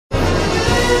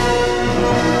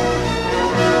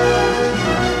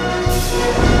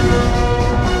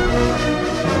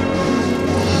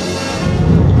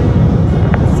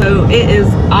It is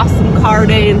awesome car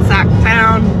day in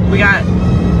Sacktown. We got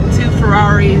 2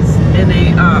 Ferraris and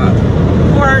a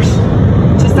Porsche.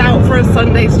 Just out for a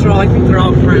Sunday stroll. I think they're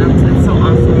all friends. It's so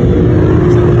awesome.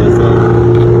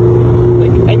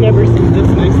 Like, I never seen this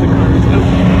nice of cars. Oh,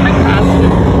 I passed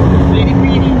it.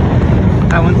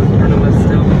 That one's in front of us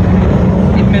still.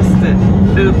 I missed it.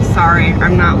 Oops, sorry.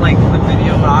 I'm not like the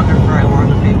videographer I want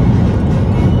to be.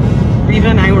 Reva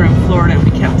and I were in Florida and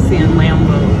we kept seeing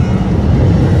Lambos.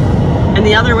 And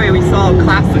the other way we saw a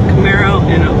classic Camaro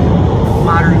and a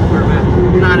modern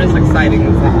Corvette. Not as exciting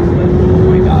as that, but oh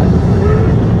my god.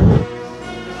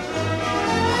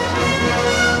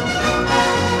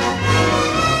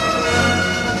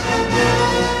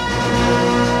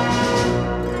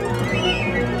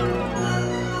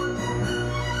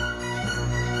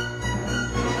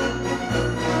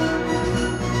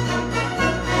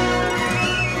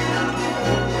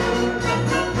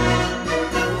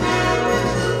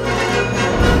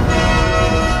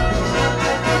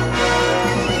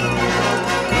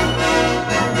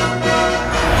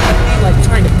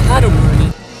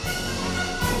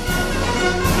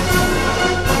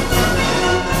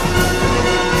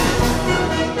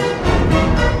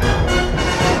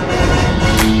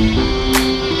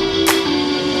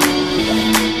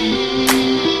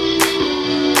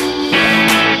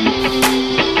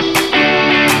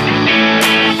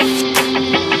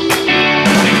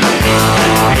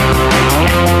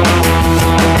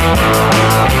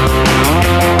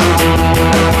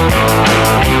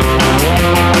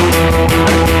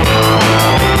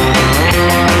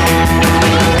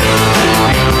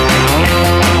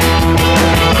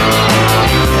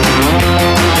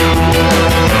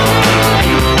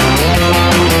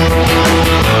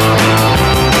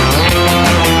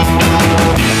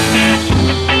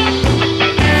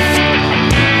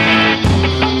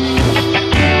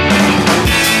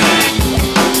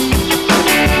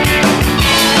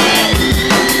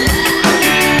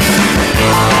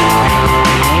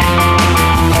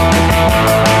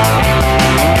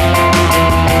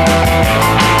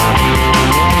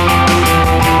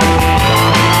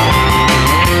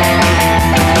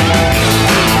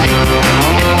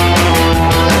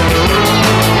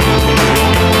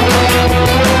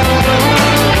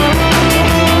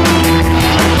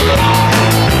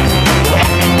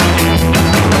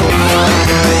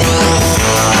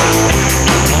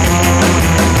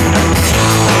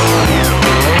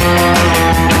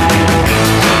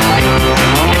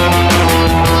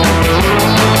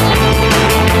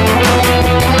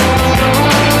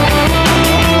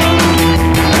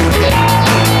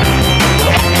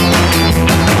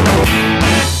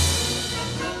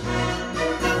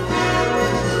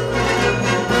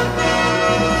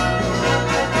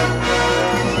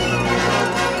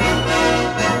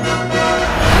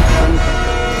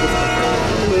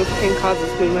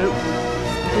 Causes movement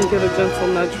and get a gentle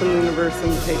nudge from the universe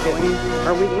and take it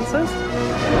our weaknesses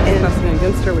and testing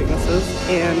against our weaknesses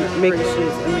and make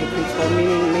issues and make control,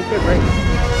 meaning make it right.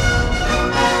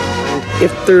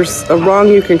 If there's a wrong,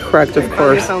 you can correct, of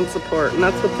course. You found support, and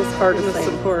that's what this card is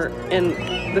saying. Support and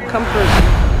the comfort,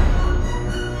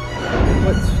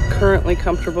 what's currently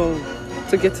comfortable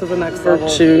to get to the next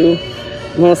Virtue.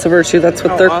 Melissa Virtue, that's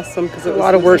what they're awesome, because a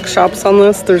lot of workshops on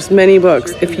this. There's many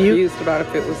books. If you used about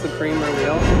if it was a dream or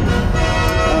real,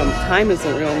 time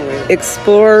isn't real in the way.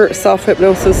 Explore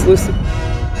self-hypnosis, lucid.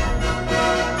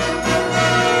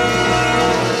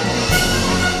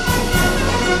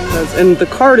 And the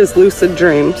card is lucid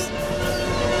dreams,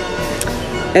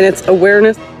 and it's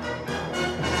awareness.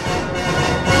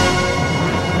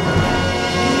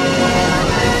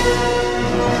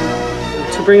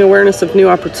 To bring awareness of new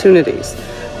opportunities.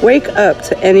 Wake up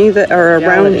to any that are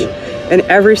around you. In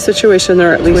every situation, there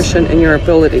are at least in your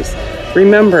abilities.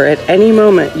 Remember, at any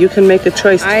moment, you can make a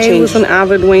choice to change. I was an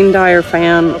avid Wayne Dyer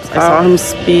fan. I saw him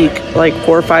speak like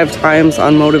 4 or 5 times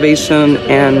on motivation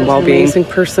and well-being. Amazing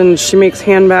person. She makes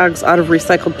handbags out of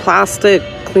recycled plastic,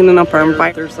 cleaning up our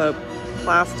environment. There's a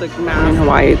plastic mass in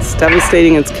Hawaii. It's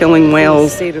devastating. It's killing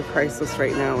whales. It's a state of crisis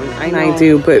right now, and I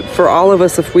do. But for all of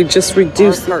us, if we just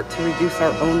reduce our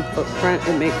own footprint,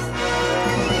 it makes.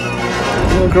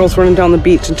 Little girl's running down the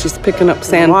beach and she's picking up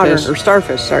sandfish or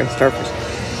starfish. Sorry, starfish.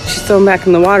 She's throwing back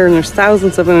in the water, and there's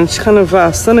thousands of them. And she's kind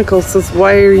of cynical. Says,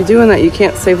 "Why are you doing that? You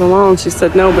can't save them all." And she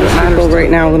said, "No, but it matters right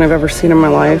now than I've ever seen in my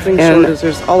life." And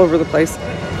there's all over the place.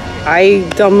 I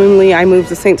moved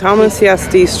to St. Thomas,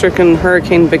 CSD-stricken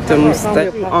hurricane victims.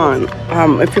 That on.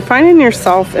 If you're finding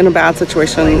yourself in a bad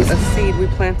situation, a seed. We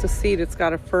plant a seed. It's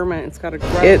got to ferment. It's got to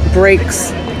grow. It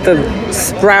breaks. The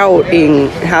sprouting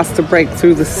has to break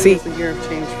through the seed. It's a year of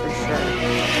change for sure.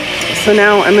 So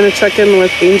now I'm going to check in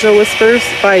with Angel Whispers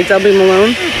by Debbie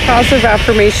Malone. Positive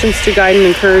affirmations to guide and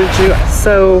encourage you.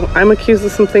 So I'm accused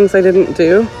of some things I didn't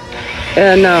do.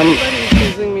 And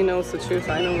accusing me knows the truth.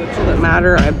 I know what that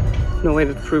matter. I have no way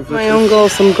to prove my own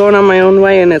goals. I'm going on my own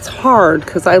way, and it's hard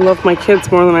because I love my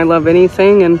kids more than I love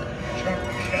anything. And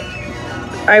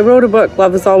I wrote a book,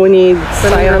 Love Is All We Need.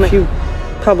 I have a few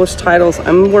published titles.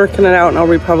 I'm working it out and I'll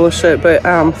republish it. But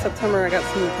September I got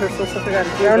some personal stuff I got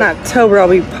to do. In October I'll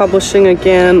be publishing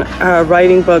again,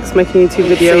 writing books, making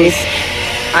YouTube videos.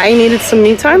 I needed some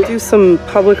me time. Do some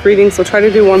public readings. So try to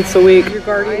do once a week. Your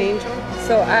guardian angel.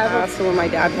 So I have so when my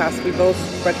dad passed, we both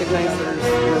recognized that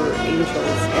we're angels.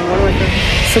 And one of my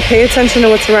friends. So pay attention to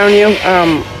what's around you.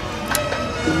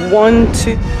 1,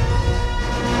 2.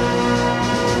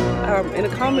 In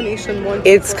a combination,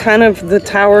 it's kind of the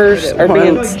towers are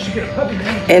being,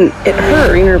 and it hurt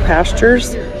greener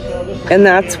pastures, and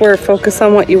that's where focus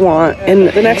on what you want. And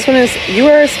the next one is you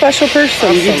are a special person.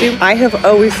 Awesome. You do. I have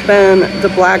always been the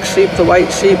black sheep, the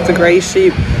white sheep, the gray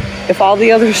sheep. If all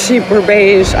the other sheep were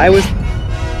beige, I was.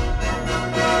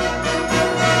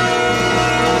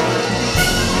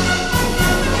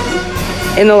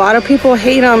 And a lot of people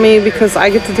hate on me because I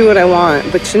get to do what I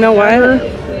want. But you know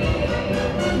what?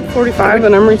 45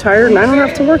 and I'm retired and I don't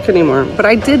have to work anymore. But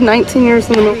I did 19 years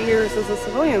in the military years as a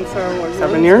civilian, so what,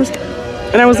 7 years?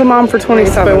 And I was a mom for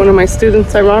 27 by one of my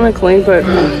students, ironically, but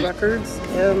records.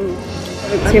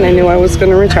 17, I knew I was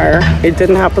going to retire. It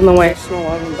didn't happen the way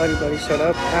Love and Buddy showed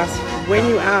up. When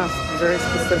you ask, very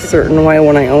specific, a certain way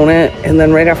when I own it, and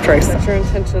then right after I set your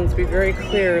intentions, be very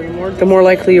clear, the more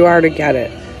likely you are to get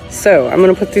it. So I'm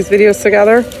going to put these videos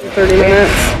together, 30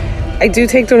 minutes. I do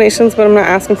take donations, but I'm not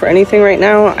asking for anything right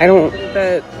now. I don't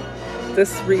that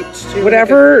this reached you.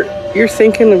 Whatever you're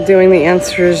thinking of doing, the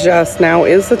answer is yes. Now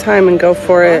is the time and go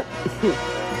for it.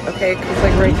 Okay, because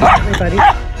like right now, my buddy.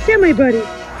 Yeah, my buddy.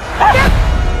 Yeah.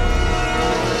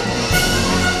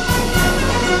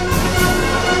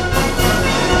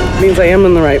 Means I am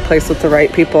in the right place with the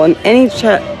right people, and any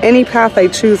path I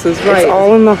choose is right. It's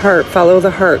all in the heart. Follow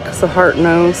the heart, because the heart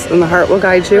knows and the heart will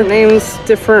guide you. Names,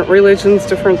 different religions,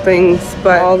 different things,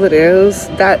 but all it is,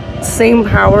 that same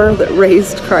power that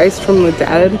raised Christ from the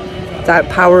dead, that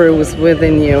power was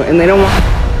within you, and they don't want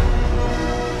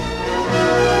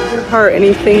your heart.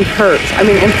 Anything hurts. I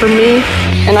mean, and for me,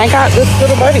 and I got this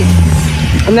little buddy.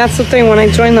 And that's the thing, when I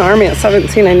joined the Army at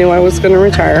 17, I knew I was going to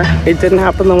retire. It didn't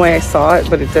happen the way I saw it,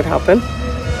 but it did happen.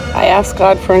 I asked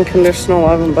God for unconditional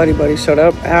love, and Buddy showed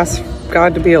up. I asked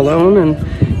God to be alone, and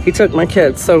he took my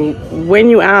kids. So when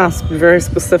you ask, be very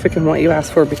specific in what you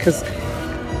ask for, because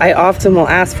I often will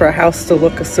ask for a house to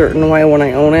look a certain way when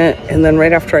I own it, and then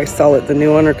right after I sell it, the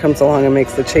new owner comes along and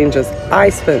makes the changes I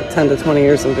spent 10 to 20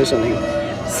 years envisioning.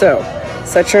 So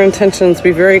set your intentions,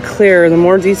 be very clear. The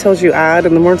more details you add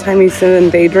and the more time you spend in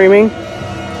daydreaming,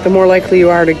 the more likely you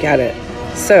are to get it.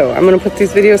 So I'm going to put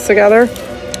these videos together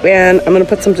and I'm going to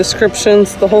put some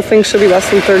descriptions. The whole thing should be less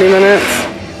than 30 minutes.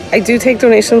 I do take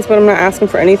donations, but I'm not asking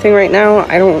for anything right now.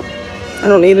 I don't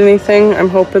need anything. I'm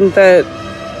hoping that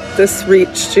this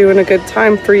reached you in a good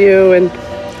time for you, and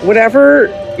whatever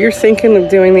you're thinking of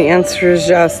doing, the answer is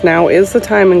yes. Now is the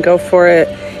time and go for it.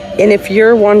 And if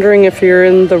you're wondering if you're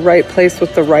in the right place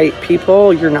with the right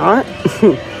people, you're not.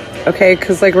 Okay,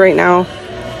 because like right now,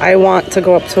 I want to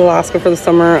go up to Alaska for the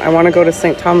summer. I want to go to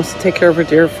St. Thomas to take care of a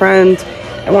dear friend.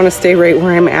 I want to stay right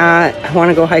where I'm at. I want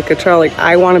to go hike a trail. Like,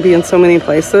 I want to be in so many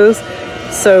places.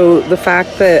 So the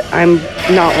fact that I'm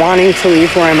not wanting to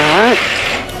leave where I'm at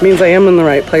means I am in the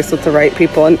right place with the right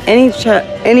people. And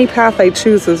any path I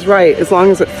choose is right, as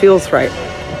long as it feels right.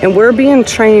 And we're being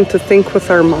trained to think with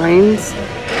our minds.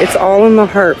 It's all in the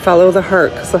heart. Follow the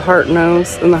heart, because the heart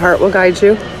knows and the heart will guide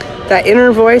you. That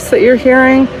inner voice that you're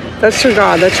hearing, that's your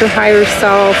God, that's your higher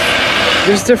self.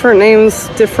 There's different names,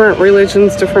 different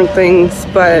religions, different things,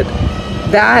 but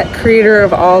that creator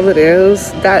of all that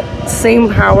is, that same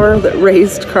power that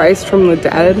raised Christ from the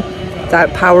dead,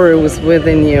 that power was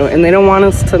within you. And they don't want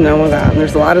us to know that. And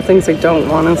there's a lot of things they don't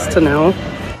want us to know.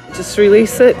 Just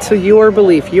release it to your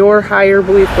belief, your higher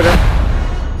belief, whatever.